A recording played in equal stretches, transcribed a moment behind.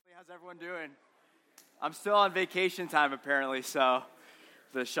everyone doing? I'm still on vacation time, apparently, so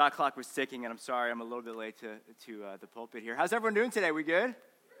the shot clock was ticking, and I'm sorry I'm a little bit late to the pulpit here. How's everyone doing today? We good?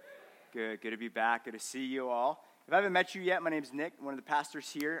 Good to be back. Good to see you all. If I haven't met you yet, my name's Nick, one of the pastors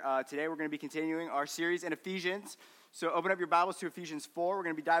here. Today we're going to be continuing our series in Ephesians. So open up your Bibles to Ephesians 4. We're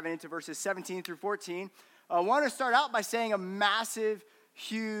going to be diving into verses 17 through 14. I want to start out by saying a massive,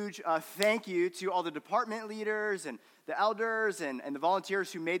 huge thank you to all the department leaders and the elders and the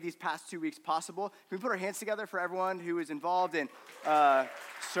volunteers who made these past 2 weeks possible. Can we put our hands together for everyone who is involved in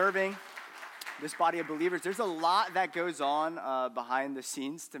serving this body of believers? There's a lot that goes on behind the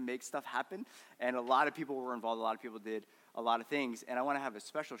scenes to make stuff happen, and a lot of people were involved. A lot of people did a lot of things, and I want to have a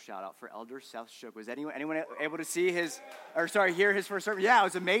special shout out for Elder Seth Shook. Was anyone able to hear his first sermon? Yeah, it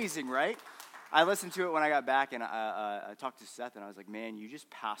was amazing, right? I listened to it when I got back, and I talked to Seth, and I was like, man, you just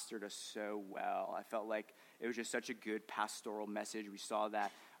pastored us so well. I felt like it was just such a good pastoral message. We saw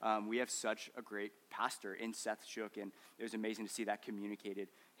that we have such a great pastor in Seth Shook, and it was amazing to see that communicated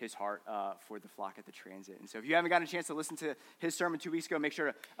his heart for the flock at the Transit. And so if you haven't gotten a chance to listen to his sermon 2 weeks ago, make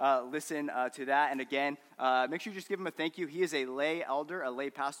sure to listen to that. And again, make sure you just give him a thank you. He is a lay elder, a lay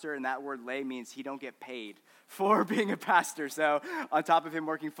pastor, and that word lay means he don't get paid for being a pastor. So on top of him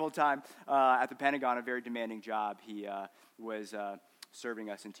working full-time at the Pentagon, a very demanding job, he was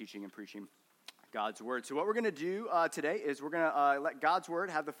serving us and teaching and preaching God's word. So what we're going to do today is we're going to let God's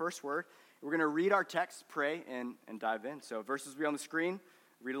word have the first word. We're going to read our text, pray, and dive in. So verses will be on the screen.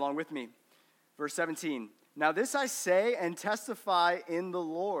 Read along with me. Verse 17. Now this I say and testify in the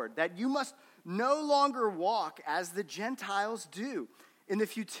Lord, that you must no longer walk as the Gentiles do, in the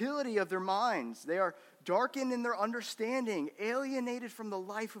futility of their minds. They are darkened in their understanding, alienated from the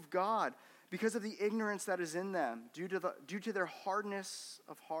life of God, because of the ignorance that is in them, due to their hardness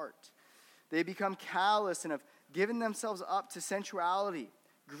of heart. They become callous and have given themselves up to sensuality,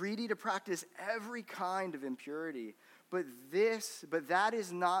 greedy to practice every kind of impurity. But that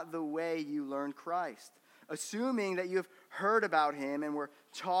is not the way you learn Christ, assuming that you have heard about him and were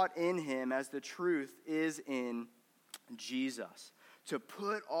taught in him as the truth is in Jesus. To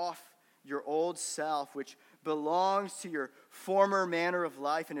put off your old self, which belongs to your former manner of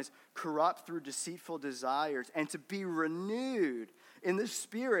life and is corrupt through deceitful desires, and to be renewed in the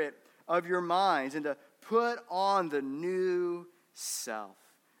spirit of your minds, and to put on the new self,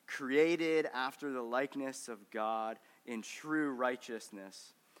 created after the likeness of God in true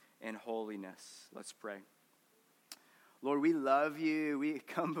righteousness and holiness. Let's pray. Lord, we love you. We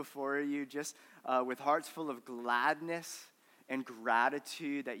come before you just with hearts full of gladness and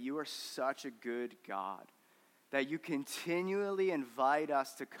gratitude that you are such a good God, that you continually invite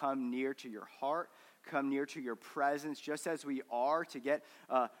us to come near to your heart, come near to your presence, just as we are, to get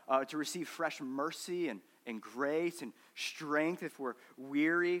to receive fresh mercy and grace and strength if we're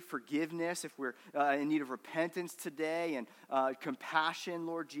weary, forgiveness if we're in need of repentance today, and compassion,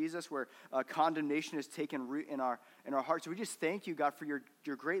 Lord Jesus, where condemnation has taken root in our hearts. So we just thank you, God, for your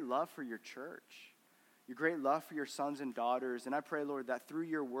great love for your church, your great love for your sons and daughters. And I pray, Lord, that through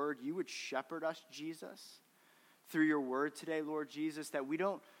your word, you would shepherd us, Jesus, through your word today, Lord Jesus, that we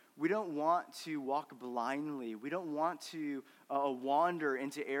don't want to walk blindly. We don't want to wander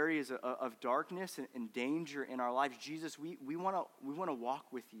into areas of darkness and danger in our lives. Jesus, we want to walk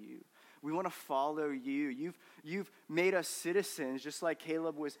with you. We want to follow you. You've made us citizens, just like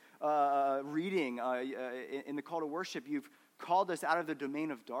Caleb was reading in the call to worship. You've called us out of the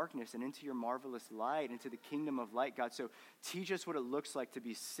domain of darkness and into your marvelous light, into the kingdom of light, God. So teach us what it looks like to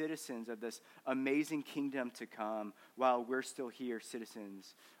be citizens of this amazing kingdom to come while we're still here,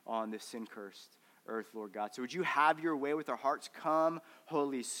 citizens on this sin-cursed earth, Lord God. So would you have your way with our hearts? Come,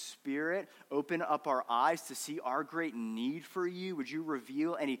 Holy Spirit, open up our eyes to see our great need for you. Would you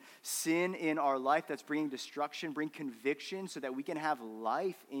reveal any sin in our life that's bringing destruction, bring conviction so that we can have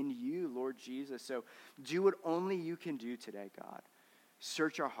life in you, Lord Jesus. So do what only you can do today, God.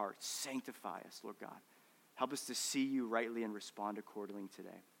 Search our hearts, sanctify us, Lord God. Help us to see you rightly and respond accordingly today.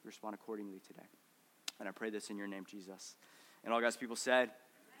 And I pray this in your name, Jesus. And all God's people said,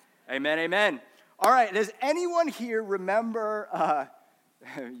 amen, amen. All right, does anyone here remember,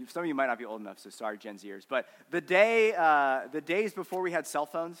 some of you might not be old enough, so sorry, Gen Zers, but the days before we had cell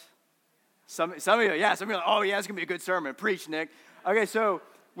phones? Some of you, yeah, some of you are like, oh yeah, it's going to be a good sermon. Preach, Nick. Okay, so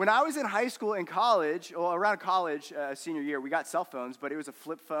when I was in high school and college, or around college, senior year, we got cell phones, but it was a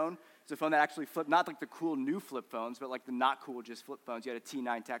flip phone. It's a phone that actually flipped, not like the cool new flip phones, but like the not cool, just flip phones. You had a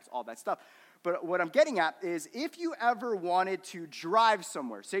T9 text, all that stuff. But what I'm getting at is if you ever wanted to drive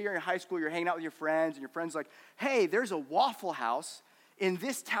somewhere, say you're in high school, you're hanging out with your friends, and your friend's like, hey, there's a Waffle House in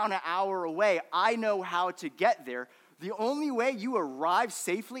this town an hour away. I know how to get there. The only way you arrive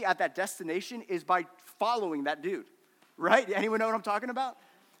safely at that destination is by following that dude, right? Anyone know what I'm talking about?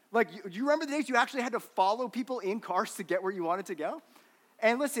 Like, do you remember the days you actually had to follow people in cars to get where you wanted to go?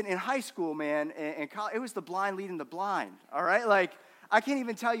 And listen, in high school, man, and college, it was the blind leading the blind, all right? Like, I can't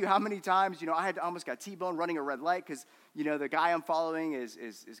even tell you how many times, I almost got T-boned running a red light because, the guy I'm following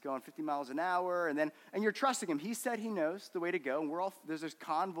is going 50 miles an hour, and you're trusting him. He said he knows the way to go, and there's this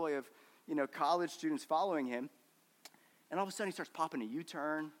convoy of, college students following him, and all of a sudden he starts popping a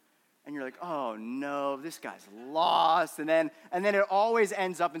U-turn, and you're like, oh no, this guy's lost, and then it always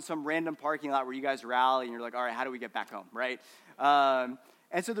ends up in some random parking lot where you guys rally, and you're like, all right, how do we get back home, right?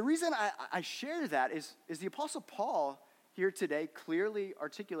 And so the reason I share that is the Apostle Paul here today clearly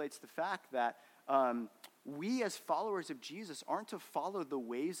articulates the fact that we as followers of Jesus aren't to follow the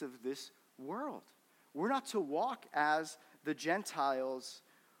ways of this world. We're not to walk as the Gentiles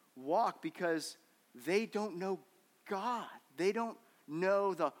walk because they don't know God. They don't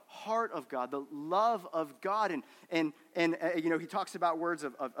know the heart of God, the love of God. And he talks about words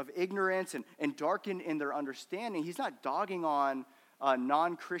of ignorance and darkened in their understanding. He's not dogging on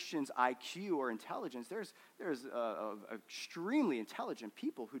non-Christians' IQ or intelligence. There's extremely intelligent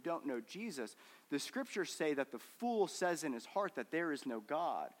people who don't know Jesus. The scriptures say that the fool says in his heart that there is no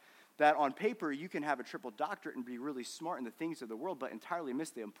God. That on paper you can have a triple doctorate and be really smart in the things of the world, but entirely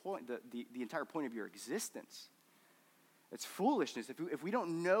miss the entire point of your existence. It's foolishness. If we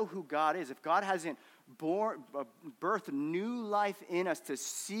don't know who God is, if God hasn't birthed new life in us to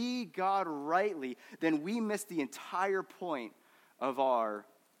see God rightly, then we miss the entire point of our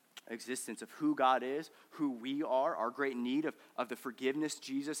existence, of who God is, who we are, our great need of the forgiveness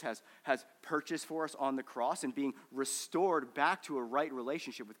Jesus has purchased for us on the cross, and being restored back to a right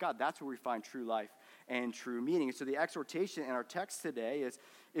relationship with God. That's where we find true life and true meaning. And so the exhortation in our text today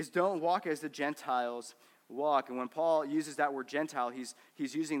is don't walk as the Gentiles walk. And when Paul uses that word Gentile, he's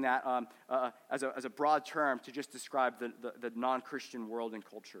using that as a broad term to just describe the non-Christian world and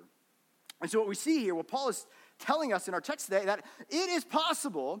culture. And so what we see here, what Paul is telling us in our text today, that it is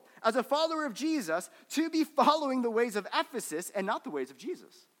possible as a follower of Jesus to be following the ways of Ephesus and not the ways of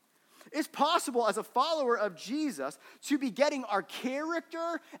Jesus. It's possible as a follower of Jesus to be getting our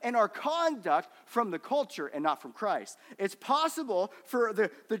character and our conduct from the culture and not from Christ. It's possible for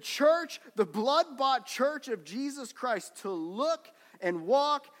the church, the blood-bought church of Jesus Christ, to look and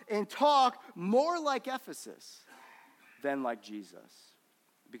walk and talk more like Ephesus than like Jesus.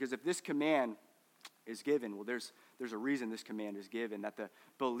 Because if this command is given, well, there's a reason this command is given, that the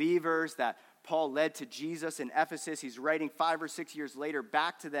believers that Paul led to Jesus in Ephesus, he's writing 5 or 6 years later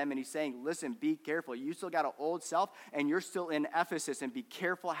back to them, and he's saying, listen, be careful. You still got an old self, and you're still in Ephesus, and be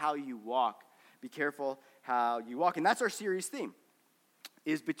careful how you walk. Be careful how you walk. And that's our series theme,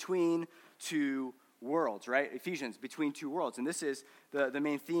 is between two worlds, right? Ephesians, between two worlds. And this is the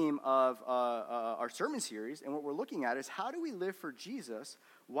main theme of our sermon series. And what we're looking at is, how do we live for Jesus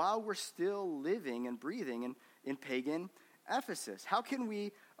while we're still living and breathing in pagan Ephesus? How can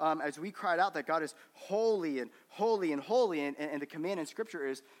we, as we cried out that God is holy and holy and holy, and the command in Scripture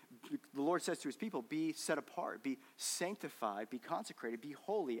is, the Lord says to his people, be set apart, be sanctified, be consecrated, be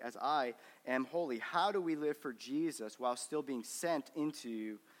holy as I am holy. How do we live for Jesus while still being sent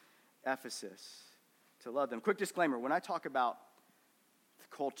into Ephesus to love them? Quick disclaimer, when I talk about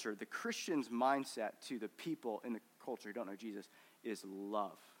the culture, the Christian's mindset to the people in the culture who don't know Jesus is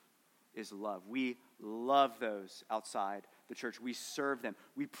love. We love those outside the church. We serve them.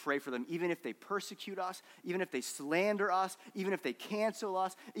 We pray for them, even if they persecute us, even if they slander us, even if they cancel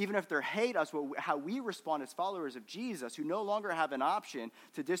us, even if they hate us. How we respond as followers of Jesus, who no longer have an option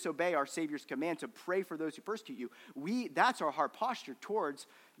to disobey our Savior's command to pray for those who persecute you. That's our heart posture towards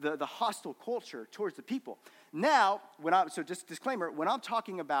the hostile culture, towards the people. Now, so just disclaimer, when I'm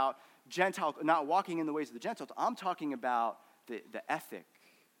talking about Gentile, not walking in the ways of the Gentiles, I'm talking about the ethic,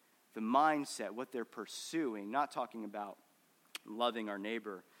 the mindset, what they're pursuing, not talking about loving our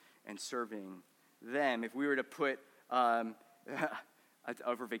neighbor and serving them. If we were to put,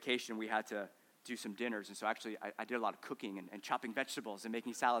 over vacation, we had to do some dinners. And so actually, I did a lot of cooking and chopping vegetables and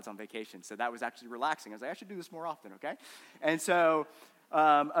making salads on vacation. So that was actually relaxing. I was like, I should do this more often, okay? And so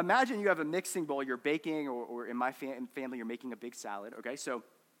imagine you have a mixing bowl. You're baking, or in my family, you're making a big salad, okay? So,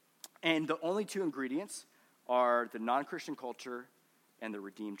 and the only two ingredients are the non-Christian culture and the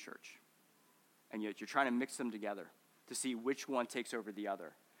redeemed church. And yet you're trying to mix them together to see which one takes over the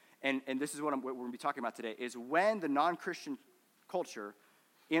other. And this is what we're going to be talking about today, is when the non-Christian culture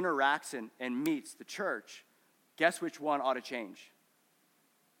interacts and meets the church, guess which one ought to change?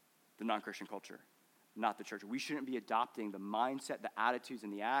 The non-Christian culture. not the church. We shouldn't be adopting the mindset, the attitudes,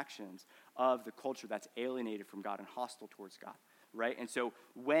 and the actions of the culture that's alienated from God and hostile towards God, right? And so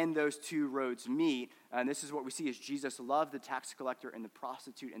when those two roads meet, and this is what we see, is Jesus loved the tax collector and the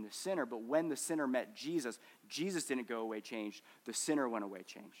prostitute and the sinner, but when the sinner met Jesus, Jesus didn't go away changed. The sinner went away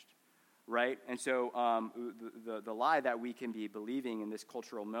changed, right? And so the lie that we can be believing in this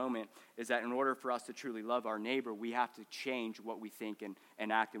cultural moment is that in order for us to truly love our neighbor, we have to change what we think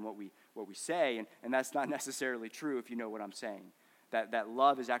and act and what we say, and that's not necessarily true if you know what I'm saying. That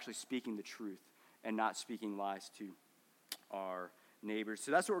love is actually speaking the truth and not speaking lies to our neighbors.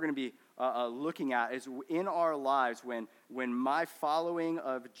 So that's what we're going to be looking at, is in our lives when my following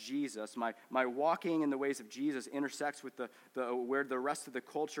of Jesus, my walking in the ways of Jesus intersects with the where the rest of the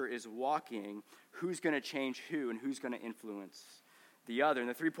culture is walking, who's going to change who and who's going to influence the other. And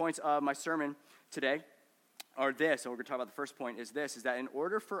the 3 points of my sermon today are this, and we're going to talk about the first point, is that in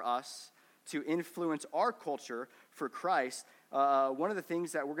order for us to influence our culture for Christ, one of the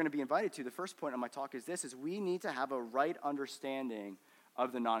things that we're going to be invited to, the first point of my talk is this, is we need to have a right understanding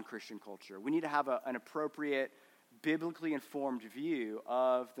of the non-Christian culture. We need to have an appropriate, biblically informed view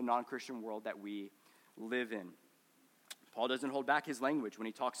of the non-Christian world that we live in. Paul doesn't hold back his language when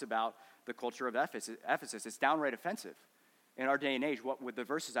he talks about the culture of Ephesus. It's downright offensive in our day and age. With the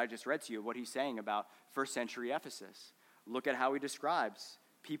verses I just read to you, what he's saying about first century Ephesus. Look at how he describes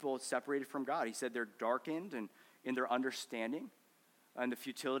people separated from God. He said they're darkened and in their understanding and the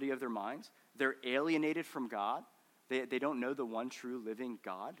futility of their minds. They're alienated from God. They don't know the one true living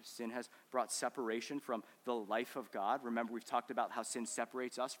God. Sin has brought separation from the life of God. Remember, we've talked about how sin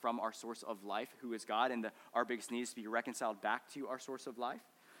separates us from our source of life, who is God, and our biggest need is to be reconciled back to our source of life.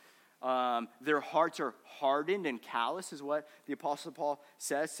 Their hearts are hardened and callous, is what the Apostle Paul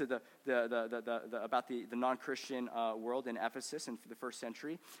says to about the non-Christian world in Ephesus in the first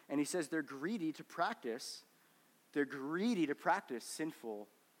century. And he says they're greedy to practice sinful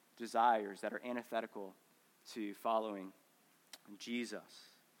desires that are antithetical to following Jesus.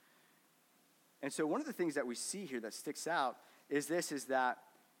 And so one of the things that we see here that sticks out is that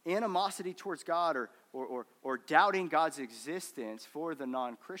animosity towards God or doubting God's existence for the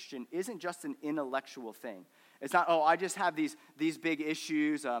non-Christian isn't just an intellectual thing. It's not, I just have these big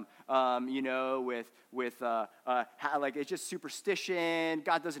issues, with it's just superstition,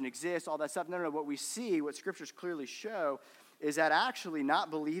 God doesn't exist, all that stuff. No. What we see, what scriptures clearly show, is that actually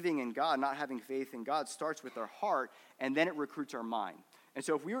not believing in God, not having faith in God, starts with our heart, and then it recruits our mind. And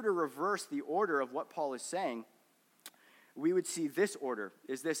so if we were to reverse the order of what Paul is saying, we would see this order,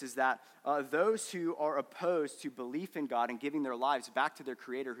 is that those who are opposed to belief in God and giving their lives back to their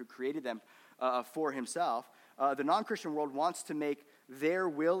Creator who created them for himself, the non-Christian world wants to make their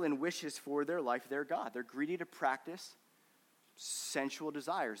will and wishes for their life their God. They're greedy to practice sensual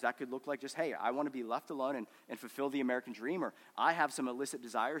desires. That could look like just, hey, I want to be left alone and fulfill the American dream, or I have some illicit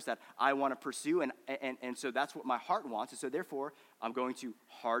desires that I want to pursue, and so that's what my heart wants, and so therefore I'm going to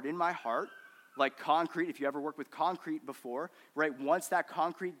harden my heart like concrete. If you ever worked with concrete before, right, once that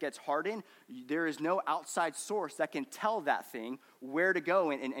concrete gets hardened, there is no outside source that can tell that thing where to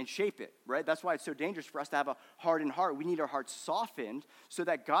go and shape it, right? That's why it's so dangerous for us to have a hardened heart. We need our hearts softened so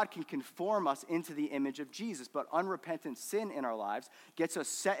that God can conform us into the image of Jesus. But unrepentant sin in our lives gets us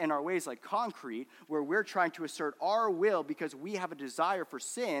set in our ways like concrete, where we're trying to assert our will because we have a desire for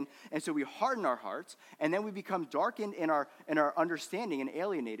sin, and so we harden our hearts, and then we become darkened in our understanding and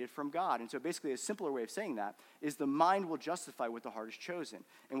alienated from God. And so basically a simpler way of saying that is the mind will justify what the heart has chosen.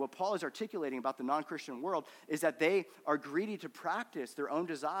 And what Paul is articulating about the non-Christian world is that they are greedy to practice their own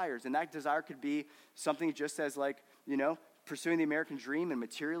desires, and that desire could be something just as pursuing the American dream and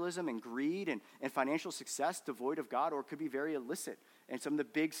materialism and greed and financial success devoid of God, or it could be very illicit and some of the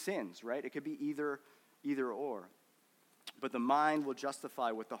big sins, right? It could be either or. But the mind will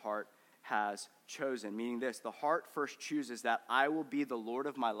justify what the heart has chosen, meaning this: the heart first chooses that I will be the Lord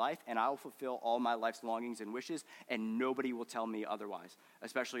of my life and I will fulfill all my life's longings and wishes, and nobody will tell me otherwise,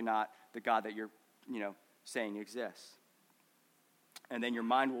 especially not the God that you're saying exists. And then your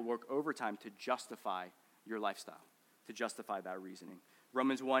mind will work overtime to justify your lifestyle, to justify that reasoning.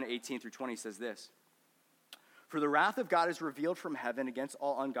 Romans 1:18-20 says this: For the wrath of God is revealed from heaven against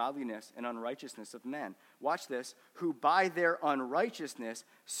all ungodliness and unrighteousness of men. Watch this: who by their unrighteousness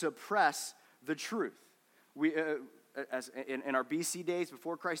suppress the truth. We, as in our BC days,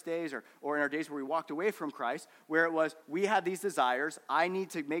 before Christ days, or in our days where we walked away from Christ, where it was, we had these desires, I need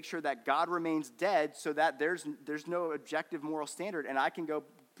to make sure that God remains dead so that there's no objective moral standard, and I can go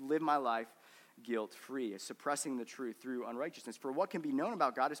live my life guilt-free, is suppressing the truth through unrighteousness. For what can be known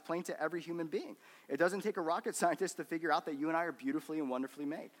about God is plain to every human being. It doesn't take a rocket scientist to figure out that you and I are beautifully and wonderfully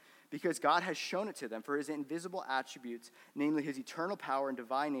made. because God has shown it to them, for his invisible attributes, namely his eternal power and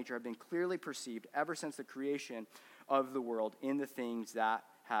divine nature, have been clearly perceived ever since the creation of the world in the things that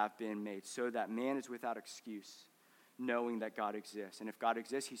have been made, so that man is without excuse, knowing that God exists. And if God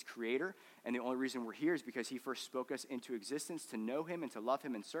exists, he's creator, and the only reason we're here is because he first spoke us into existence to know him and to love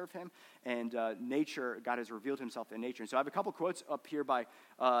him and serve him. And nature, God has revealed himself in nature. And so I have a couple quotes up here by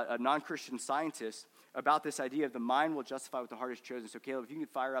a non-Christian scientist about this idea of the mind will justify what the heart has chosen. So Caleb, if you can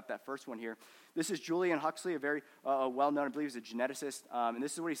fire up that first one here. This is Julian Huxley, a very well-known, I believe he's a geneticist. And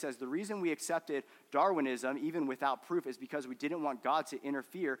this is what he says: the reason we accepted Darwinism, even without proof, is because we didn't want God to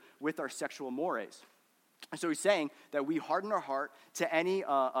interfere with our sexual mores. So he's saying that we harden our heart to any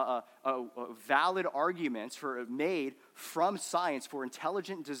valid arguments made from science for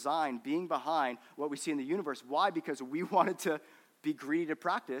intelligent design being behind what we see in the universe. Why? Because we wanted to be greedy to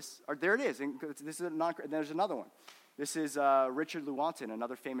practice. Or there it is. And this is there's another one. This is Richard Lewontin,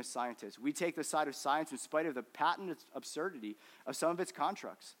 another famous scientist. We take the side of science in spite of the patent absurdity of some of its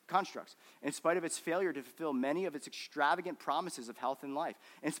constructs, in spite of its failure to fulfill many of its extravagant promises of health and life,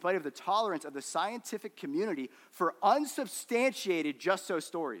 in spite of the tolerance of the scientific community for unsubstantiated just-so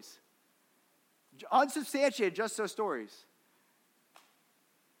stories. Unsubstantiated just-so stories.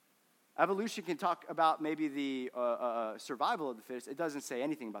 Evolution can talk about maybe the survival of the fittest. It doesn't say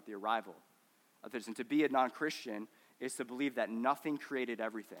anything about the arrival of the fittest. And to be a non-Christian is to believe that nothing created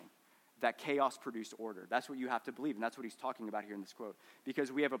everything, that chaos produced order. That's what you have to believe, and that's what he's talking about here in this quote,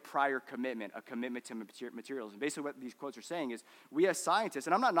 because we have a prior commitment, a commitment to materials. And basically what these quotes are saying is, we as scientists,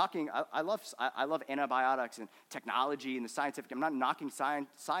 and I'm not knocking, I love antibiotics and technology and the scientific, I'm not knocking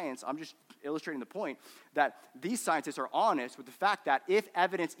science, I'm just illustrating the point that these scientists are honest with the fact that if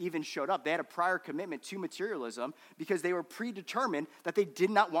evidence even showed up, they had a prior commitment to materialism because they were predetermined that they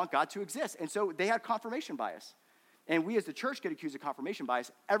did not want God to exist. And so they had confirmation bias. And we as the church get accused of confirmation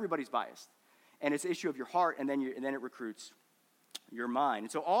bias. Everybody's biased. And it's an issue of your heart, and then it recruits your mind.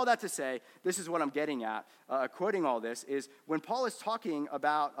 And so all that to say, this is what I'm getting at, quoting all this, is when Paul is talking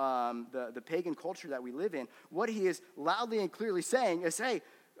about the pagan culture that we live in, what he is loudly and clearly saying is, hey,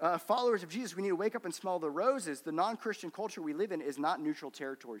 followers of Jesus, we need to wake up and smell the roses. The non-Christian culture we live in is not neutral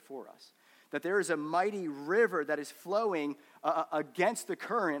territory for us. That there is a mighty river that is flowing against the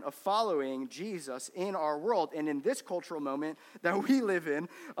current of following Jesus in our world. And in this cultural moment that we live in,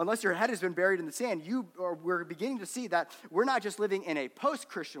 unless your head has been buried in the sand, we're beginning to see that we're not just living in a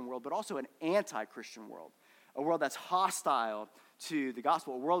post-Christian world, but also an anti-Christian world. A world that's hostile to the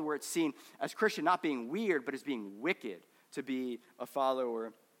gospel. A world where it's seen as Christian not being weird, but as being wicked to be a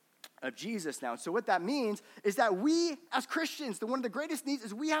follower of Jesus now. So what that means is that we as Christians, one of the greatest needs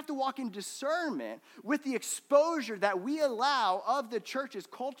is we have to walk in discernment with the exposure that we allow of the church's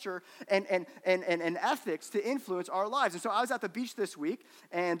culture and ethics to influence our lives. And so I was at the beach this week,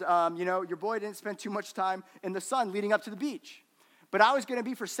 and your boy didn't spend too much time in the sun leading up to the beach. But I was going to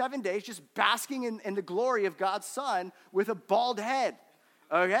be for 7 days just basking in the glory of God's Son with a bald head.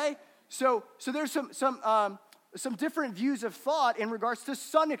 Okay? So there's some different views of thought in regards to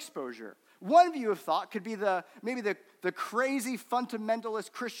sun exposure. One view of thought could be maybe the crazy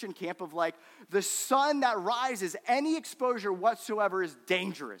fundamentalist Christian camp of like, the sun that rises, any exposure whatsoever is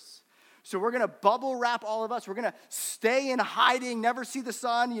dangerous. So we're going to bubble wrap all of us. We're going to stay in hiding, never see the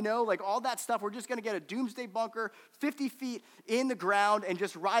sun, like all that stuff. We're just going to get a doomsday bunker 50 feet in the ground and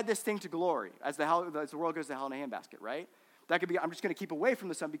just ride this thing to glory as the world goes to hell in a handbasket, right? That could be, I'm just going to keep away from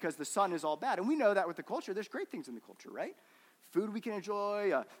the sun because the sun is all bad. And we know that with the culture, there's great things in the culture, right? Food we can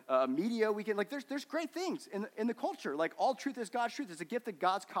enjoy, media we can, there's great things in the culture. Like, all truth is God's truth. It's a gift of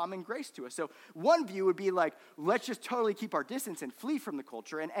God's common grace to us. So one view would be like, let's just totally keep our distance and flee from the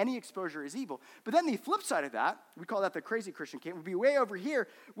culture, and any exposure is evil. But then the flip side of that, we call that the crazy Christian camp, would be way over here,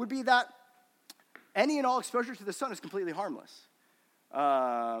 would be that any and all exposure to the sun is completely harmless.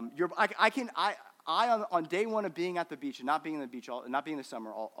 On day one of being at the beach and not being in the beach, not being in the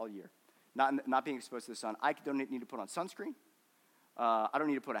summer all year, not being exposed to the sun, I don't need to put on sunscreen. I don't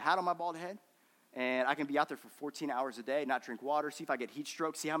need to put a hat on my bald head. And I can be out there for 14 hours a day, not drink water, see if I get heat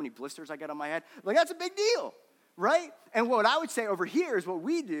stroke, see how many blisters I get on my head. That's a big deal, right? And what I would say over here is what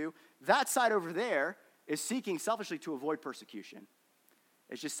we do, that side over there is seeking selfishly to avoid persecution.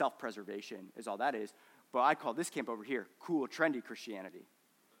 It's just self-preservation is all that is. But I call this camp over here cool, trendy Christianity.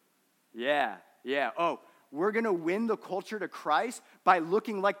 Yeah. Oh, we're going to win the culture to Christ by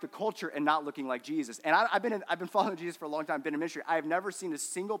looking like the culture and not looking like Jesus. And I've been following Jesus for a long time, been in ministry. I have never seen a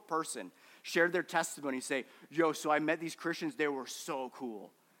single person share their testimony and say, so I met these Christians, they were so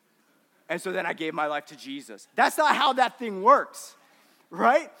cool. And so then I gave my life to Jesus. That's not how that thing works.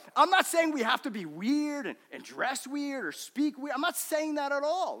 right? I'm not saying we have to be weird and dress weird or speak weird. I'm not saying that at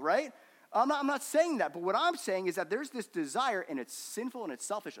all, right? I'm not saying that. But what I'm saying is that there's this desire, and it's sinful and it's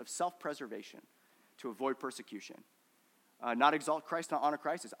selfish, of self-preservation to avoid persecution. Not exalt Christ, not honor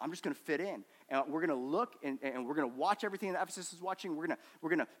Christ. I'm just going to fit in. And we're going to look and we're going to watch everything that Ephesus is watching. We're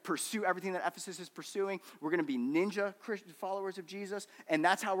going to pursue everything that Ephesus is pursuing. We're going to be ninja Christian followers of Jesus. And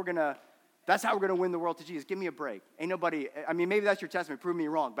that's how we're going to win the world to Jesus. Give me a break. Ain't nobody, I mean, maybe that's your testament. Prove me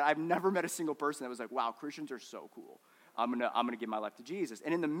wrong. But I've never met a single person that was like, wow, Christians are so cool. I'm going to give my life to Jesus.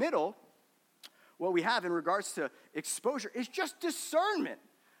 And in the middle, what we have in regards to exposure is just discernment.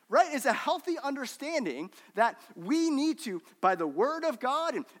 Right? It's a healthy understanding that we need to, by the word of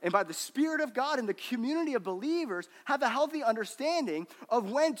God and by the Spirit of God and the community of believers, have a healthy understanding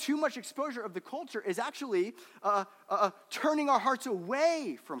of when too much exposure of the culture is actually turning our hearts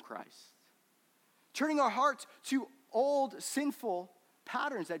away from Christ. Turning our hearts to old sinful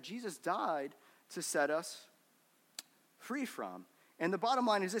patterns that Jesus died to set us free from. And the bottom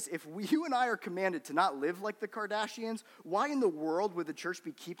line is this: if you and I are commanded to not live like the Kardashians, why in the world would the church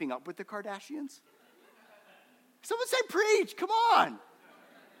be keeping up with the Kardashians? Someone say preach, come on.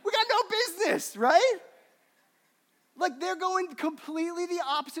 We got no business, right? Like, they're going completely the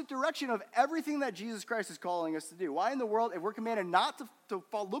opposite direction of everything that Jesus Christ is calling us to do. Why in the world, if we're commanded not to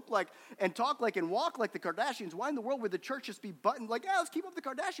look like and talk like and walk like the Kardashians, why in the world would the church just be buttoned like, yeah, let's keep up the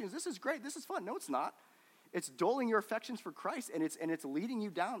Kardashians. This is great. This is fun. No, it's not. It's dulling your affections for Christ, and it's leading you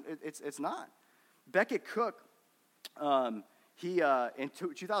down. It's not. Becket Cook, in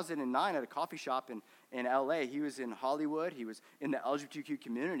 2009 at a coffee shop in L.A., he was in Hollywood. He was in the LGBTQ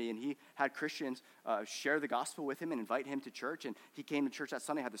community, and he had Christians share the gospel with him and invite him to church. And he came to church that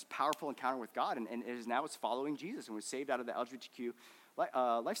Sunday, had this powerful encounter with God, and now is following Jesus and was saved out of the LGBTQ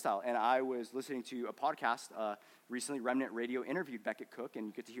lifestyle. And I was listening to a podcast recently. Remnant Radio interviewed Becket Cook, and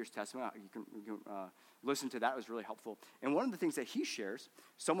you get to hear his testimony. You can listen to that. It was really helpful. And one of the things that he shares,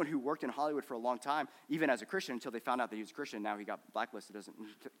 someone who worked in Hollywood for a long time, even as a Christian, until they found out that he was a Christian, now he got blacklisted,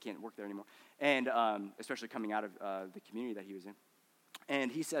 can't work there anymore, and especially coming out of the community that he was in.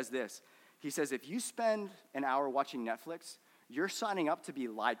 And he says this. He says, if you spend an hour watching Netflix, you're signing up to be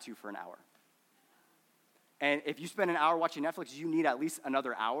lied to for an hour. And if you spend an hour watching Netflix, you need at least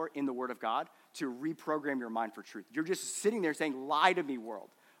another hour in the Word of God to reprogram your mind for truth. You're just sitting there saying, lie to me, world.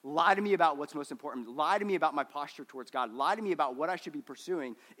 Lie to me about what's most important. Lie to me about my posture towards God. Lie to me about what I should be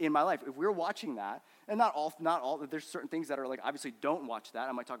pursuing in my life. If we're watching that, and not all, there's certain things that are like, obviously don't watch that.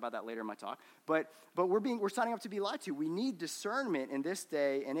 I might talk about that later in my talk. But we're signing up to be lied to. We need discernment in this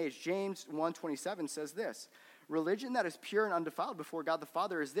day and age. James 1:27 says this: religion that is pure and undefiled before God the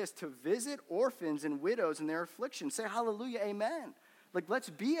Father is this, to visit orphans and widows in their affliction. Say hallelujah, amen. Like, let's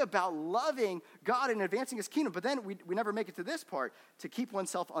be about loving God and advancing his kingdom. But then we never make it to this part, to keep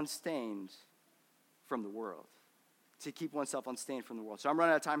oneself unstained from the world. To keep oneself unstained from the world. So I'm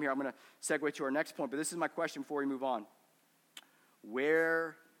running out of time here. I'm going to segue to our next point. But this is my question before we move on.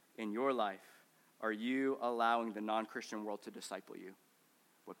 Where in your life are you allowing the non-Christian world to disciple you?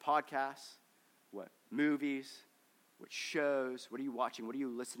 What podcasts? What movies? What shows? What are you watching? What are you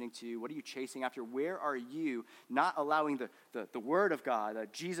listening to? What are you chasing after? Where are you not allowing the Word of God,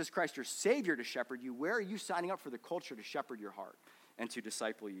 Jesus Christ, your Savior, to shepherd you? Where are you signing up for the culture to shepherd your heart and to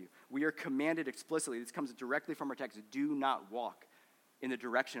disciple you? We are commanded explicitly, this comes directly from our text, do not walk in the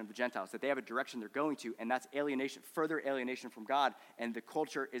direction of the Gentiles, that they have a direction they're going to, and that's alienation, further alienation from God, and the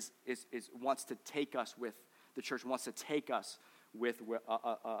culture wants to take us with, the church wants to take us with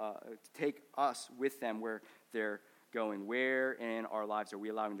them where they're going. Where in our lives are we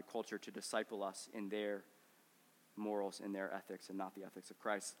allowing the culture to disciple us in their morals and their ethics and not the ethics of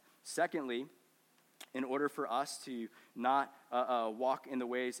Christ? Secondly, in order for us to not walk in the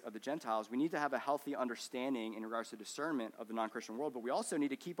ways of the Gentiles, we need to have a healthy understanding in regards to discernment of the non-Christian world, but we also need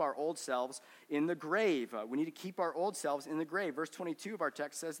to keep our old selves in the grave. We need to keep our old selves in the grave. Verse 22 of our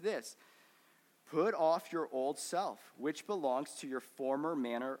text says this: put off your old self, which belongs to your former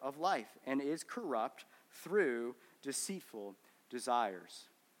manner of life and is corrupt through deceitful desires.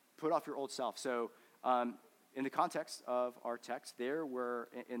 Put off your old self. So in the context of our text, there were,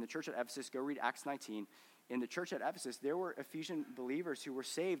 in the church at Ephesus, go read Acts 19. In the church at Ephesus, there were Ephesian believers who were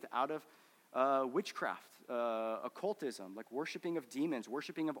saved out of witchcraft, occultism, like worshiping of demons,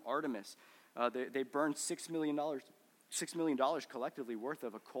 worshiping of Artemis. They burned $6 million collectively worth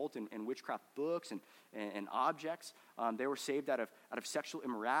of occult and witchcraft books and objects. They were saved out of sexual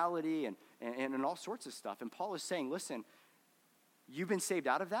immorality and all sorts of stuff. And Paul is saying, listen, you've been saved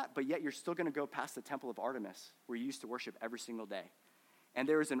out of that, but yet you're still going to go past the temple of Artemis where you used to worship every single day. And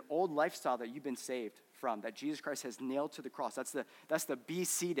there is an old lifestyle that you've been saved from, that Jesus Christ has nailed to the cross. That's the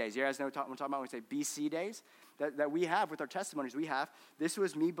BC days. You guys know what I'm talking about when we say BC days? That we have with our testimonies. We have, this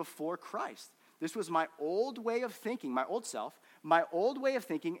was me before Christ. This was my old way of thinking, my old self, my old way of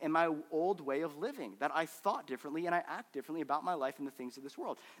thinking, and my old way of living, that I thought differently and I act differently about my life and the things of this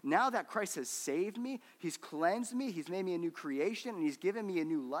world. Now that Christ has saved me, he's cleansed me, he's made me a new creation, and he's given me a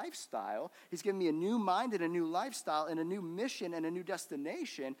new lifestyle. He's given me a new mind and a new lifestyle and a new mission and a new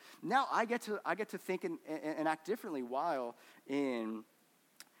destination. Now I get to think and act differently while in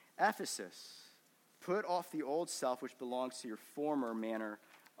Ephesus. Put off the old self which belongs to your former manner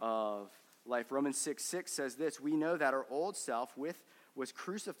of life. Romans 6:6 says this, we know that our old self was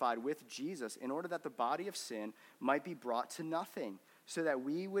crucified with Jesus in order that the body of sin might be brought to nothing, so that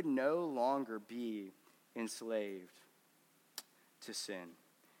we would no longer be enslaved to sin.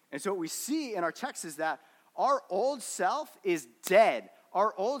 And so what we see in our text is that our old self is dead.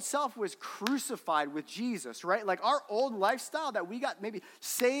 Our old self was crucified with Jesus, right? Like our old lifestyle that we got maybe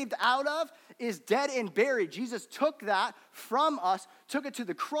saved out of is dead and buried. Jesus took that from us, took it to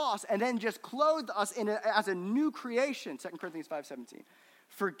the cross, and then just clothed us as a new creation, 2 Corinthians 5:17.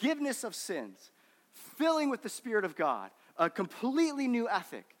 Forgiveness of sins, filling with the Spirit of God, a completely new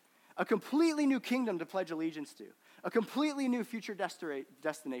ethic, a completely new kingdom to pledge allegiance to, a completely new future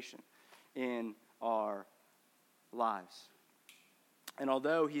destination in our lives. And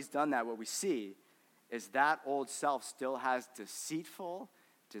although he's done that, what we see is that old self still has deceitful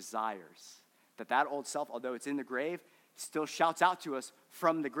desires. That old self, although it's in the grave, still shouts out to us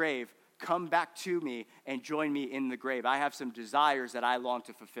from the grave, come back to me and join me in the grave. I have some desires that I long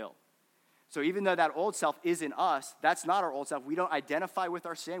to fulfill. So even though that old self is in us, that's not our old self. We don't identify with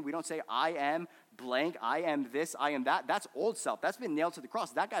our sin. We don't say, I am blank, I am this, I am that. That's old self. That's been nailed to the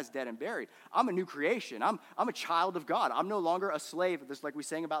cross. That guy's dead and buried. I'm a new creation. I'm a child of God. I'm no longer a slave, just like we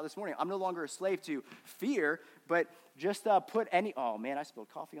sang about this morning. I'm no longer a slave to fear, but just put any, oh man, I spilled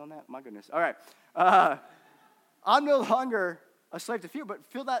coffee on that. My goodness. All right. I'm no longer a slave to fear, but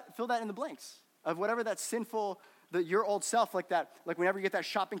fill that in the blanks of whatever that sinful, your old self, like whenever you get that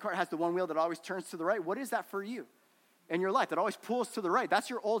shopping cart, has the one wheel that always turns to the right. What is that for you in your life that always pulls to the right? That's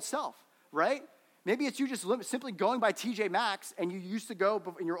your old self, right? Maybe it's you just simply going by TJ Maxx, and you used to go,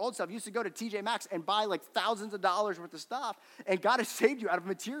 in your old self, you used to go to TJ Maxx and buy like thousands of dollars worth of stuff, and God has saved you out of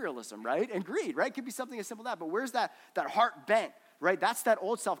materialism, right? And greed, right? It could be something as simple as that, but where's that heart bent, right? That's that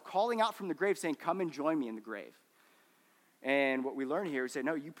old self calling out from the grave saying, come and join me in the grave. And what we learn here is that,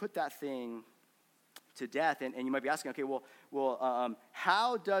 no, you put that thing to death, and you might be asking, okay, well,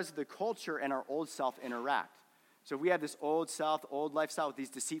 how does the culture and our old self interact? So if we have this old self, old lifestyle with these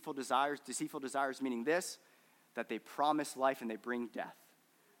deceitful desires meaning this, that they promise life and they bring death.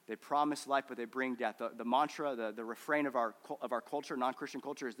 They promise life, but they bring death. The mantra, the refrain of our culture, non-Christian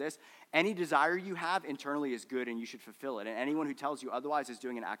culture, is this: any desire you have internally is good and you should fulfill it. And anyone who tells you otherwise is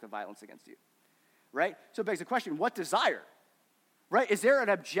doing an act of violence against you. Right? So it begs the question, what desire? Right? Is there an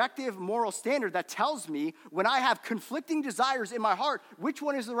objective moral standard that tells me when I have conflicting desires in my heart, which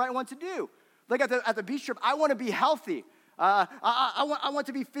one is the right one to do? Like at the beach trip, I want to be healthy. I want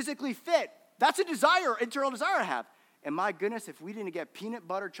to be physically fit. That's a desire, internal desire I have. And my goodness, if we didn't get peanut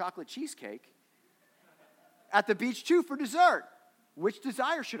butter chocolate cheesecake at the beach too for dessert, which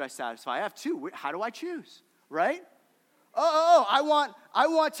desire should I satisfy? I have two. How do I choose? Right? I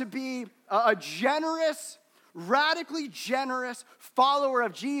want to be a generous, radically generous follower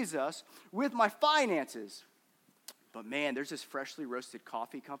of Jesus with my finances. But man, there's this freshly roasted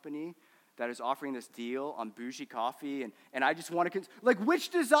coffee company that is offering this deal on bougie coffee, and I just want to, which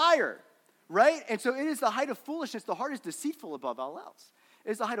desire, right? And so it is the height of foolishness. The heart is deceitful above all else.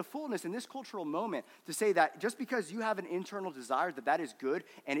 It is the height of foolishness in this cultural moment to say that just because you have an internal desire that is good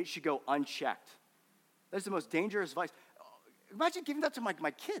and it should go unchecked. That's the most dangerous advice. Imagine giving that to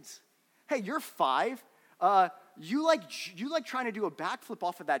my kids. Hey, you're 5. You like trying to do a backflip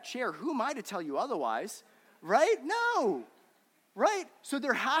off of that chair. Who am I to tell you otherwise? Right? No. Right? So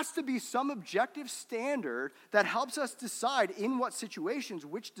there has to be some objective standard that helps us decide in what situations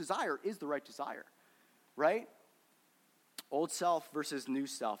which desire is the right desire. Right? Old self versus new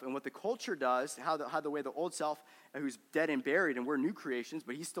self. And what the culture does, how the way the old self, who's dead and buried, and we're new creations,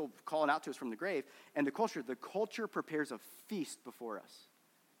 but he's still calling out to us from the grave, and the culture prepares a feast before us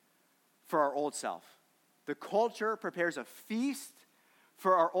for our old self. The culture prepares a feast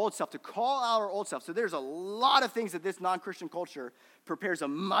for our old self, to call out our old self. So there's a lot of things that this non-Christian culture prepares a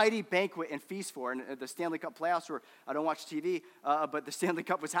mighty banquet and feast for. And the Stanley Cup playoffs were, I don't watch TV, but the Stanley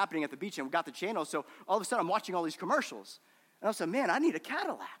Cup was happening at the beach, and we got the channel. So all of a sudden I'm watching all these commercials. And I said, man, I need a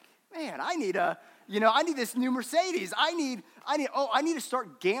Cadillac. Man, I need this new Mercedes. I need to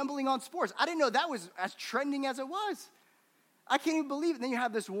start gambling on sports. I didn't know that was as trending as it was. I can't even believe it. And then you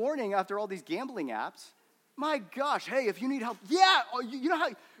have this warning after all these gambling apps. My gosh, hey, if you need help, you know how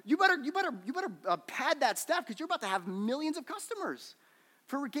you better pad that staff because you're about to have millions of customers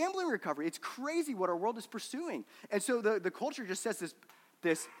for gambling recovery. It's crazy what our world is pursuing. And so the culture just says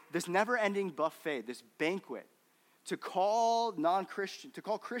this never-ending buffet, this banquet, to call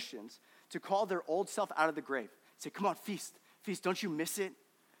Christians, to call their old self out of the grave. Say, come on, feast. Don't you miss it?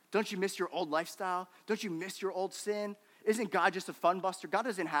 Don't you miss your old lifestyle? Don't you miss your old sin? Isn't God just a fun buster? God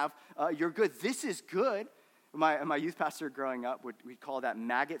doesn't have your good. This is good. My youth pastor growing up, we'd call that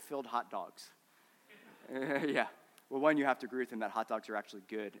maggot-filled hot dogs. Yeah. Well, one, you have to agree with him that hot dogs are actually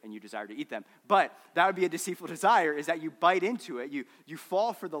good and you desire to eat them. But that would be a deceitful desire, is that you bite into it, you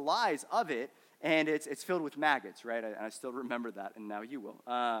fall for the lies of it, and it's filled with maggots, right? I still remember that, and now you will,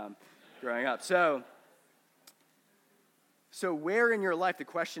 growing up. So where in your life, the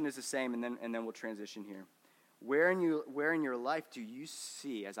question is the same, and then we'll transition here. Where in your life do you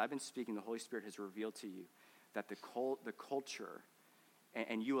see, as I've been speaking, the Holy Spirit has revealed to you that the culture,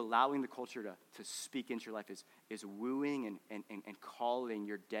 and you allowing the culture to speak into your life is wooing and calling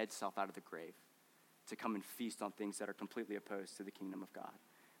your dead self out of the grave to come and feast on things that are completely opposed to the kingdom of God?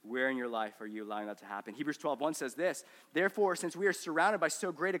 Where in your life are you allowing that to happen? Hebrews 12:1 says this, therefore, since we are surrounded by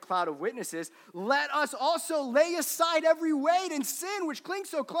so great a cloud of witnesses, let us also lay aside every weight and sin which clings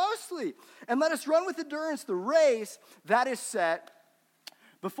so closely, and let us run with endurance the race that is set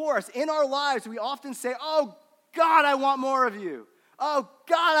before us. In our lives, we often say, oh, God, I want more of you. Oh,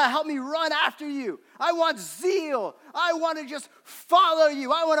 God, help me run after you. I want zeal. I want to just follow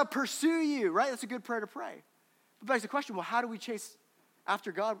you. I want to pursue you, right? That's a good prayer to pray. But begs the question, well, how do we chase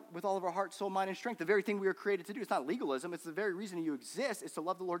after God with all of our heart, soul, mind, and strength? The very thing we were created to do. It's not legalism. It's the very reason you exist is to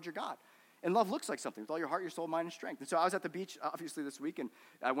love the Lord your God. And love looks like something with all your heart, your soul, mind, and strength. And so I was at the beach, obviously, this week, and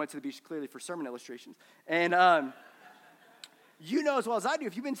I went to the beach clearly for sermon illustrations. And you know as well as I do,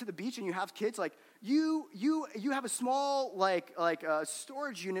 if you've been to the beach and you have kids, like you have a small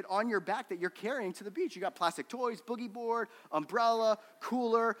storage unit on your back that you're carrying to the beach. You got plastic toys, boogie board, umbrella,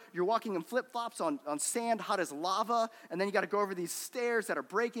 cooler. You're walking in flip-flops on sand hot as lava, and then you got to go over these stairs that are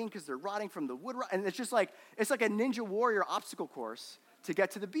breaking because they're rotting from the wood. And it's like a Ninja Warrior obstacle course to get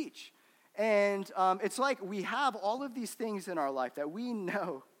to the beach. And it's like we have all of these things in our life that we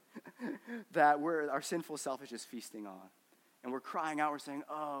know that our sinful self is just feasting on. And we're crying out, we're saying,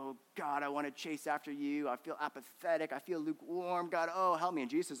 oh, God, I want to chase after you. I feel apathetic. I feel lukewarm. God, oh, help me. And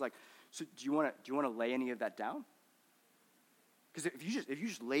Jesus is like, so do you want to lay any of that down? Because if you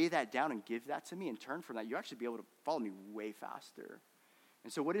just lay that down and give that to me and turn from that, you'll actually be able to follow me way faster.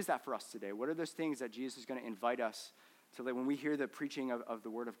 And so what is that for us today? What are those things that Jesus is going to invite us to lay? When we hear the preaching of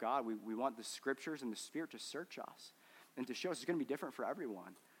the Word of God, we want the Scriptures and the Spirit to search us and to show us it's going to be different for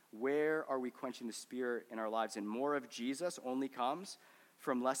everyone. Where are we quenching the Spirit in our lives? And more of Jesus only comes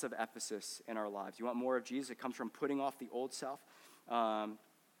from less of Ephesus in our lives. You want more of Jesus? It comes from putting off the old self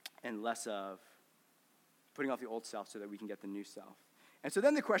and less of putting off the old self so that we can get the new self. And so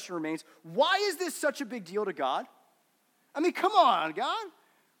then the question remains, why is this such a big deal to God? I mean, come on, God.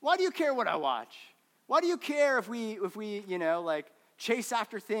 Why do you care what I watch? Why do you care if we chase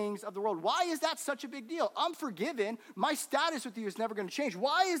after things of the world? Why is that such a big deal? I'm forgiven. My status with you is never going to change.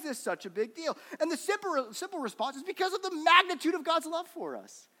 Why is this such a big deal? And the simple response is because of the magnitude of God's love for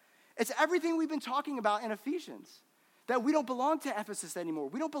us. It's everything we've been talking about in Ephesians, that we don't belong to Ephesus anymore.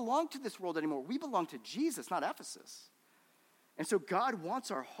 We don't belong to this world anymore. We belong to Jesus, not Ephesus. And so God wants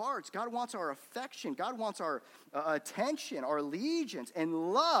our hearts. God wants our affection. God wants our attention, our allegiance.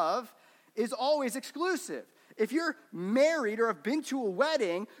 And love is always exclusive. If you're married or have been to a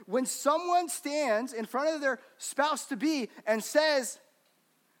wedding, when someone stands in front of their spouse-to-be and says,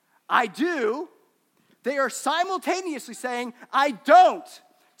 I do, they are simultaneously saying, I don't,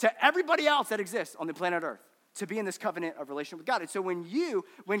 to everybody else that exists on the planet Earth, to be in this covenant of relationship with God. And so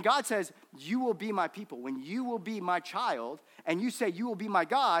when God says, you will be my people, when you will be my child, and you say you will be my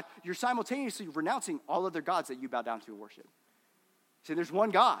God, you're simultaneously renouncing all other gods that you bow down to and worship. So there's one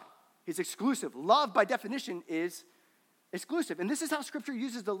God. He's exclusive. Love, by definition, is exclusive. And this is how Scripture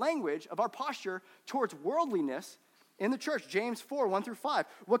uses the language of our posture towards worldliness in the church. James 4:1-5.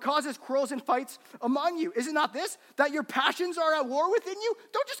 What causes quarrels and fights among you? Is it not this, that your passions are at war within you?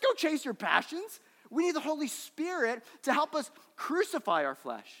 Don't just go chase your passions. We need the Holy Spirit to help us crucify our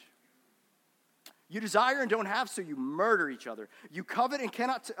flesh. You desire and don't have, so you murder each other. You covet and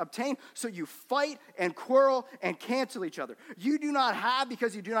cannot obtain, so you fight and quarrel and cancel each other. You do not have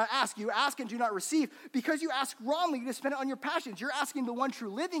because you do not ask. You ask and do not receive because you ask wrongly to spend it on your passions. You're asking the one true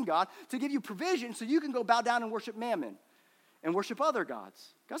living God to give you provision so you can go bow down and worship mammon and worship other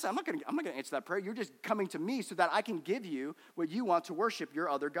gods. God said, I'm not gonna answer that prayer. You're just coming to me so that I can give you what you want to worship your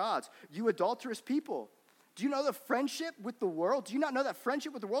other gods. You adulterous people. Do you know that friendship with the world? Do you not know that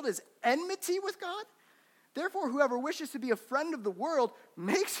friendship with the world is enmity with God? Therefore, whoever wishes to be a friend of the world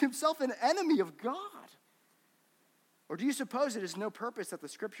makes himself an enemy of God. Or do you suppose it is no purpose that the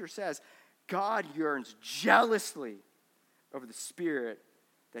scripture says God yearns jealously over the spirit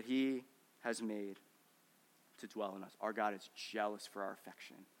that he has made to dwell in us? Our God is jealous for our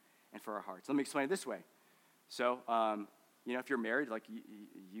affection and for our hearts. Let me explain it this way. So, if you're married, like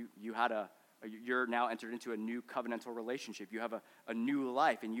you're now entered into a new covenantal relationship. You have a new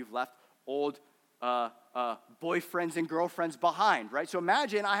life, and you've left old boyfriends and girlfriends behind, right? So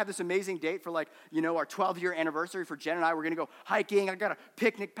imagine I have this amazing date for our 12-year anniversary for Jen and I. We're going to go hiking. I got a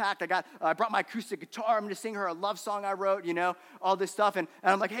picnic packed. I brought my acoustic guitar. I'm going to sing her a love song I wrote, all this stuff. And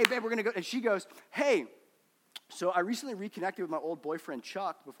I'm like, hey, babe, we're going to go. And she goes, hey, so I recently reconnected with my old boyfriend,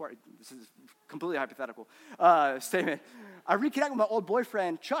 Chuck, this is completely hypothetical statement. I reconnected with my old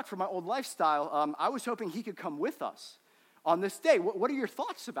boyfriend, Chuck, from my old lifestyle. I was hoping he could come with us on this day. What are your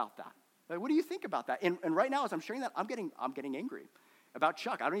thoughts about that? What do you think about that? And right now, as I'm sharing that, I'm getting angry about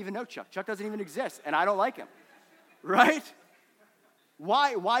Chuck. I don't even know Chuck. Chuck doesn't even exist, and I don't like him, right?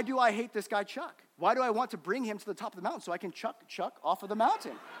 Why do I hate this guy, Chuck? Why do I want to bring him to the top of the mountain so I can chuck Chuck off of the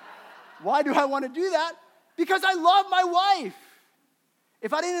mountain? Why do I want to do that? Because I love my wife.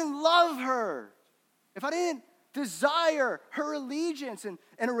 If I didn't love her, if I didn't desire her allegiance and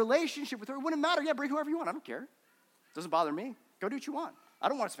a relationship with her, it wouldn't matter. Yeah, bring whoever you want. I don't care. It doesn't bother me. Go do what you want. I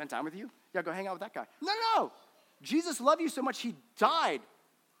don't want to spend time with you. Yeah, go hang out with that guy. No. Jesus loved you so much, he died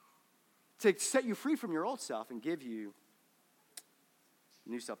to set you free from your old self and give you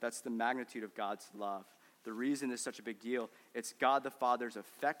new self. That's the magnitude of God's love. The reason it's such a big deal, it's God the Father's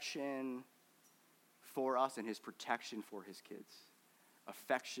affection for us and his protection for his kids.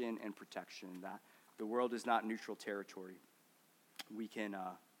 Affection and protection. That the world is not neutral territory. We can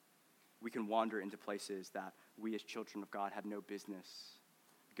wander into places that we as children of God have no business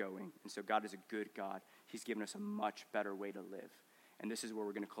going. And so God is a good God. He's given us a much better way to live. And this is where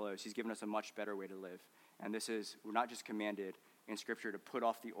we're going to close. He's given us a much better way to live. And we're not just commanded in Scripture to put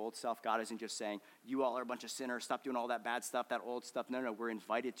off the old self. God isn't just saying, you all are a bunch of sinners, stop doing all that bad stuff, that old stuff. No, we're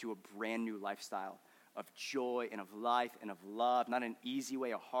invited to a brand new lifestyle of joy and of life and of love, not an easy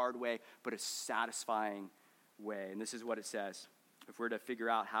way, a hard way, but a satisfying way. And this is what it says. If we're to figure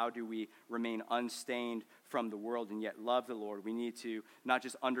out how do we remain unstained from the world and yet love the Lord, we need to not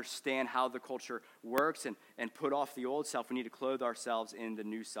just understand how the culture works and put off the old self. We need to clothe ourselves in the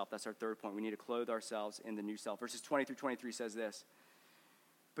new self. That's our third point. We need to clothe ourselves in the new self. Verses 20 through 23 says this.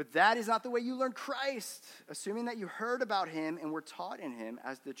 But that is not the way you learned Christ, assuming that you heard about him and were taught in him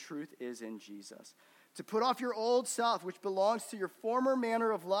as the truth is in Jesus. To put off your old self, which belongs to your former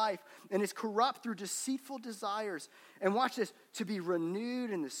manner of life and is corrupt through deceitful desires. And watch this, to be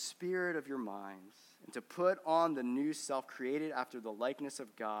renewed in the spirit of your minds, and to put on the new self created after the likeness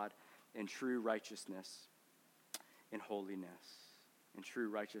of God in true righteousness and holiness. In true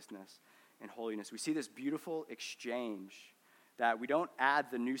righteousness and holiness. We see this beautiful exchange that we don't add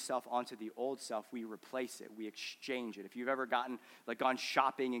the new self onto the old self, we replace it, we exchange it. If you've ever gone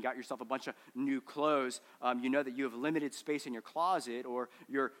shopping and got yourself a bunch of new clothes, you know that you have limited space in your closet or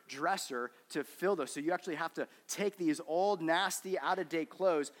your dresser to fill those. So you actually have to take these old, nasty, out-of-date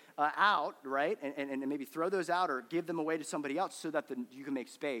clothes out, right, and maybe throw those out or give them away to somebody else so that you can make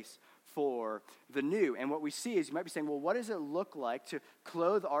space for the new. And what we see is you might be saying, well, what does it look like to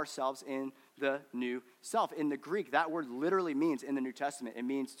clothe ourselves in the new self? In the Greek, that word literally means, in the New Testament, it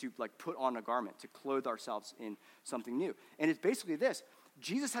means to put on a garment, to clothe ourselves in something new. And it's basically this.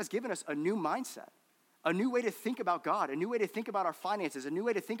 Jesus has given us a new mindset, a new way to think about God, a new way to think about our finances, a new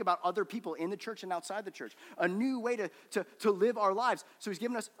way to think about other people in the church and outside the church, a new way to live our lives. So he's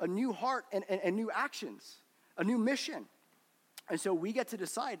given us a new heart and new actions, a new mission. And so we get to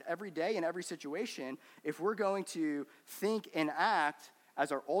decide every day in every situation if we're going to think and act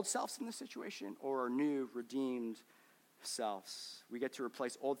as our old selves in the situation or our new redeemed selves. We get to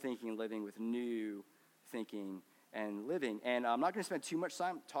replace old thinking and living with new thinking and living. And I'm not going to spend too much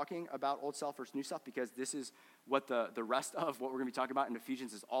time talking about old self versus new self because this is what the rest of what we're going to be talking about in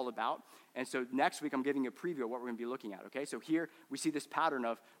Ephesians is all about. And so next week, I'm giving you a preview of what we're going to be looking at, okay? So here we see this pattern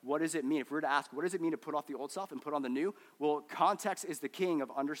of what does it mean? If we were to ask, what does it mean to put off the old self and put on the new? Well, context is the king of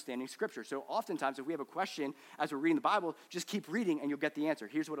understanding Scripture. So oftentimes, if we have a question as we're reading the Bible, just keep reading and you'll get the answer.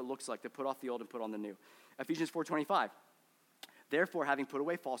 Here's what it looks like to put off the old and put on the new. Ephesians 4:25. Therefore, having put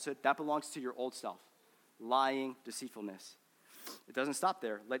away falsehood, that belongs to your old self. Lying, deceitfulness. It doesn't stop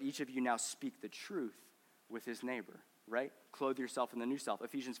there. Let each of you now speak the truth with his neighbor, right? Clothe yourself in the new self.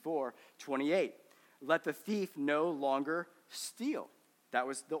 Ephesians 4:28. Let the thief no longer steal. That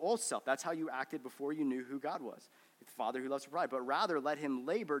was the old self. That's how you acted before you knew who God was. The Father who loves to provide. But rather let him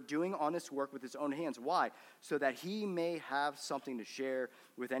labor doing honest work with his own hands. Why? So that he may have something to share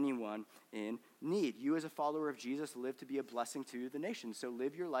with anyone in need. You as a follower of Jesus live to be a blessing to the nation. So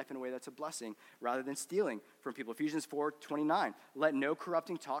live your life in a way that's a blessing rather than stealing from people. Ephesians 4:29. Let no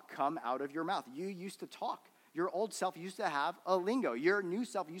corrupting talk come out of your mouth. You used to talk. Your old self used to have a lingo. Your new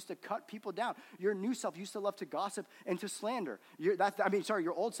self used to cut people down. Your new self used to love to gossip and to slander.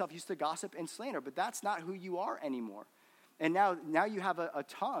 Your old self used to gossip and slander, but that's not who you are anymore. And now you have a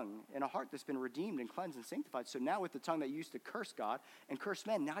tongue and a heart that's been redeemed and cleansed and sanctified. So now with the tongue that you used to curse God and curse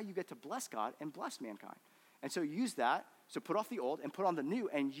men, now you get to bless God and bless mankind. And so use that. So put off the old and put on the new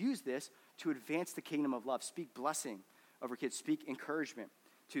and use this to advance the kingdom of love. Speak blessing over kids. Speak encouragement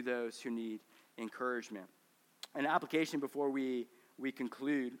to those who need encouragement. An application before we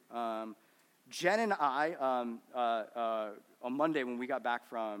conclude. Jen and I, on Monday when we got back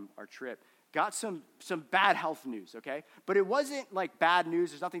from our trip, got some bad health news, okay? But it wasn't like bad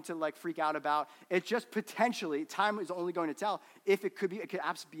news. There's nothing to like freak out about. It's just potentially, time is only going to tell if it could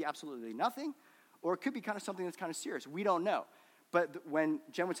be absolutely nothing, or it could be kind of something that's kind of serious. We don't know. But when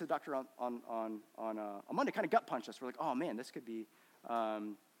Jen went to the doctor on Monday, kind of gut punched us. We're like, oh man, this could be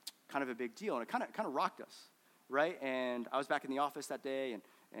kind of a big deal. And it kind of rocked us. Right? And I was back in the office that day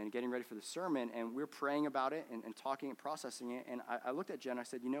and getting ready for the sermon, and we were praying about it and talking and processing it. And I looked at Jen, I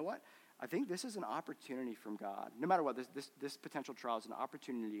said, you know what? I think this is an opportunity from God. No matter what, this potential trial is an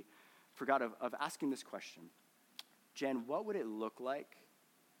opportunity for God of asking this question. Jen, what would it look like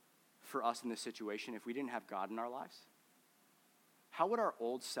for us in this situation if we didn't have God in our lives? How would our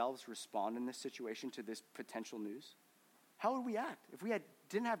old selves respond in this situation to this potential news? How would we act if we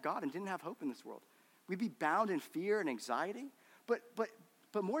didn't have God and didn't have hope in this world? We'd be bound in fear and anxiety. But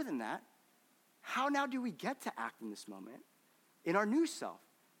more than that, how now do we get to act in this moment in our new self?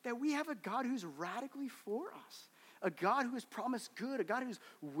 That we have a God who's radically for us, a God who has promised good, a God who's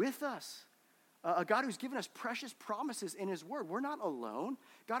with us, a God who's given us precious promises in his word. We're not alone.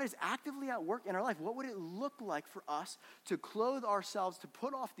 God is actively at work in our life. What would it look like for us to clothe ourselves, to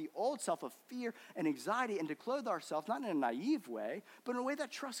put off the old self of fear and anxiety, and to clothe ourselves, not in a naive way, but in a way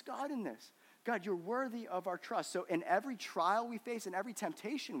that trusts God in this? God, you're worthy of our trust. So in every trial we face, in every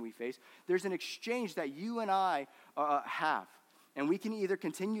temptation we face, there's an exchange that you and I have. And we can either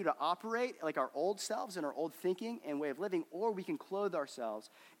continue to operate like our old selves and our old thinking and way of living, or we can clothe ourselves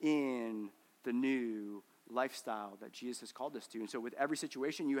in the new lifestyle that Jesus has called us to. And so with every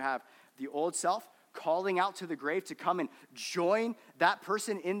situation, you have the old self calling out to the grave to come and join that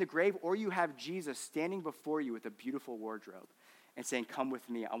person in the grave, or you have Jesus standing before you with a beautiful wardrobe and saying, come with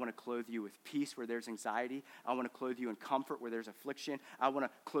me. I want to clothe you with peace where there's anxiety. I want to clothe you in comfort where there's affliction. I want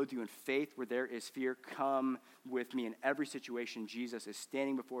to clothe you in faith where there is fear. Come with me. In every situation, Jesus is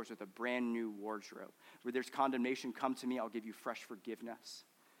standing before us with a brand new wardrobe. Where there's condemnation, come to me. I'll give you fresh forgiveness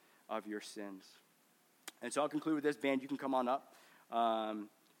of your sins. And so I'll conclude with this. Band, you can come on up.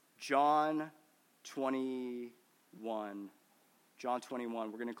 John 21. John 21.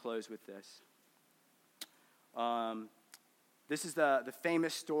 We're going to close with this. This is the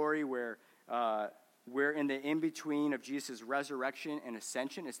famous story where we're in the in-between of Jesus' resurrection and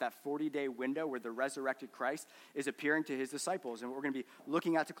ascension. It's that 40-day window where the resurrected Christ is appearing to his disciples. And what we're going to be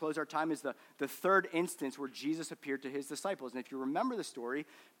looking at to close our time is the third instance where Jesus appeared to his disciples. And if you remember the story,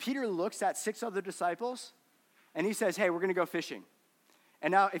 Peter looks at 6 other disciples, and he says, hey, we're going to go fishing.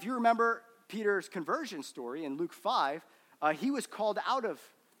 And now, if you remember Peter's conversion story in Luke 5, he was called out of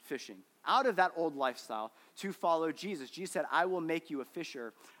fishing, out of that old lifestyle to follow Jesus. Jesus said, I will make you a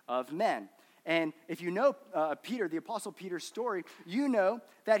fisher of men. And if you know Peter, the Apostle Peter's story, you know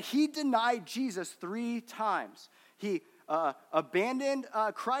that he denied Jesus 3 times. He abandoned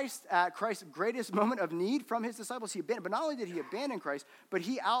Christ at Christ's greatest moment of need from his disciples. But not only did he abandon Christ, but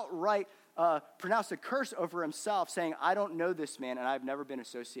he outright pronounced a curse over himself, saying, I don't know this man, and I've never been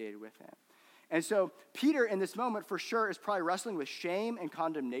associated with him. And so Peter, in this moment, for sure, is probably wrestling with shame and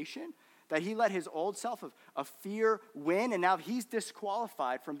condemnation that he let his old self of fear win, and now he's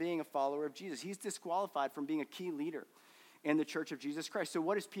disqualified from being a follower of Jesus. He's disqualified from being a key leader in the church of Jesus Christ. So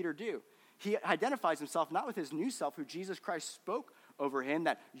what does Peter do? He identifies himself not with his new self, who Jesus Christ spoke over him,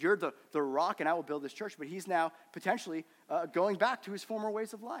 that you're the rock and I will build this church, but he's now potentially going back to his former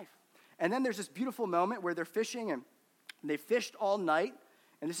ways of life. And then there's this beautiful moment where they're fishing, and they fished all night,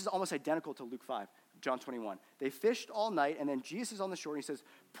 and this is almost identical to Luke 5, John 21. They fished all night, and then Jesus is on the shore, and he says,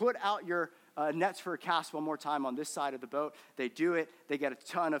 put out your nets for a cast one more time on this side of the boat. They do it. They get a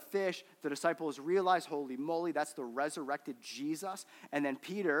ton of fish. The disciples realize, holy moly, that's the resurrected Jesus. And then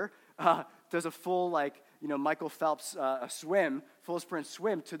Peter does a full, Michael Phelps full sprint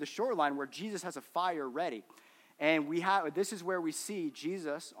swim to the shoreline where Jesus has a fire ready. And this is where we see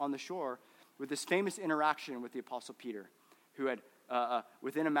Jesus on the shore with this famous interaction with the Apostle Peter, who had,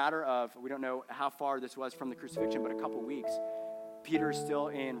 within a matter of, we don't know how far this was from the crucifixion, but a couple weeks, Peter is still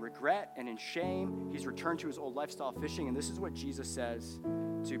in regret and in shame. He's returned to his old lifestyle of fishing, and this is what Jesus says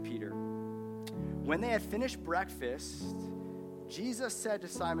to Peter. When they had finished breakfast, Jesus said to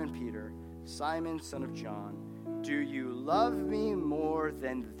Simon Peter, Simon, son of John, do you love me more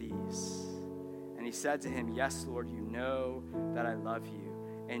than these? And he said to him, yes, Lord, you know that I love you.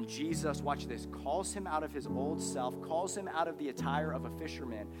 And Jesus, watch this, calls him out of his old self, calls him out of the attire of a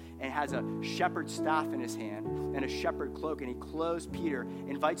fisherman, and has a shepherd's staff in his hand and a shepherd cloak, and he clothes Peter,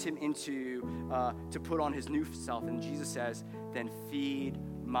 invites him into to put on his new self. And Jesus says, then feed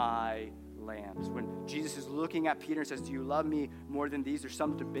my lambs. When Jesus is looking at Peter and says, do you love me more than these? There's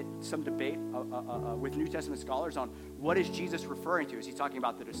some debate with New Testament scholars on what is Jesus referring to. Is he talking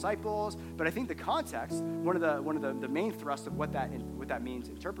about the disciples? But I think the context, one of the main thrusts of what that means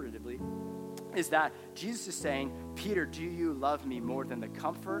interpretatively, is that Jesus is saying, Peter, do you love me more than the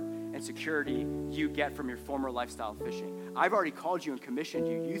comfort and security you get from your former lifestyle of fishing? I've already called you and commissioned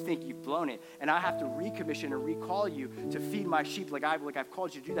you. You think you've blown it, and I have to recommission and recall you to feed my sheep like I've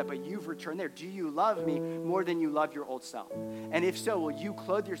called you to do that, but you've returned there. Do you love me more than you love your old self? And if so, will you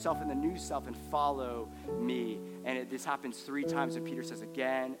clothe yourself in the new self and follow me? And this happens 3 times, and Peter says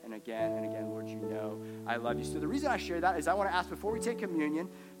again and again and again, Lord, you know I love you. So the reason I share that is I want to ask, before we take communion,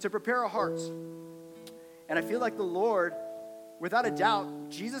 to prepare our hearts. And I feel like the Lord, without a doubt,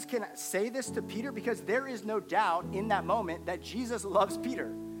 Jesus can say this to Peter because there is no doubt in that moment that Jesus loves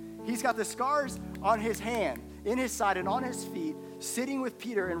Peter. He's got the scars on his hand, in his side, and on his feet, sitting with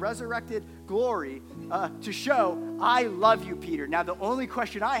Peter in resurrected glory to show, I love you, Peter. Now, the only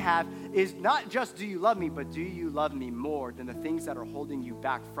question I have is not just do you love me, but do you love me more than the things that are holding you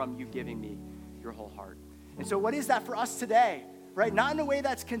back from you giving me your whole heart? And so what is that for us today? Right? Not in a way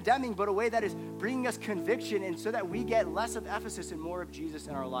that's condemning, but a way that is bringing us conviction, and so that we get less of Ephesus and more of Jesus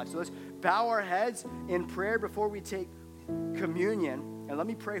in our lives. So let's bow our heads in prayer before we take communion, and let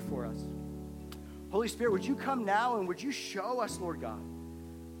me pray for us. Holy Spirit, would you come now and would you show us, Lord God?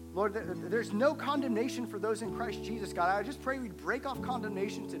 Lord, there's no condemnation for those in Christ Jesus, God. I just pray we'd break off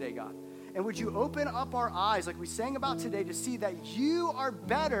condemnation today, God. And would you open up our eyes, like we sang about today, to see that you are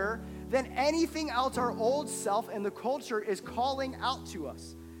better than anything else our old self and the culture is calling out to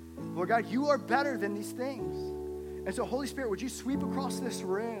us. Lord God, you are better than these things. And so, Holy Spirit, would you sweep across this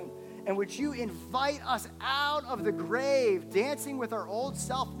room, and would you invite us out of the grave, dancing with our old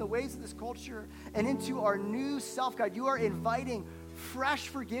self in the ways of this culture, and into our new self, God. You are inviting fresh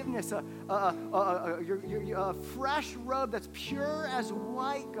forgiveness, a fresh robe that's pure as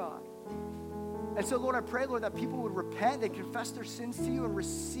white, God. And so, Lord, I pray, Lord, that people would repent and confess their sins to you and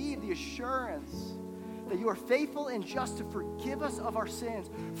receive the assurance that you are faithful and just to forgive us of our sins,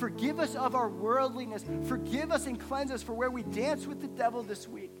 forgive us of our worldliness, forgive us and cleanse us for where we danced with the devil this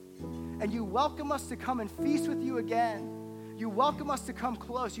week. And you welcome us to come and feast with you again. You welcome us to come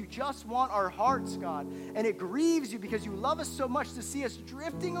close. You just want our hearts, God. And it grieves you because you love us so much to see us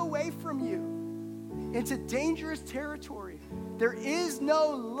drifting away from you into dangerous territory. There is no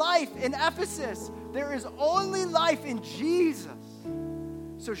life in Ephesus. There is only life in Jesus.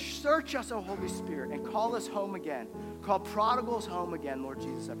 So search us, O Holy Spirit, and call us home again. Call prodigals home again, Lord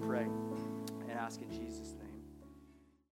Jesus, I pray and ask in Jesus' name.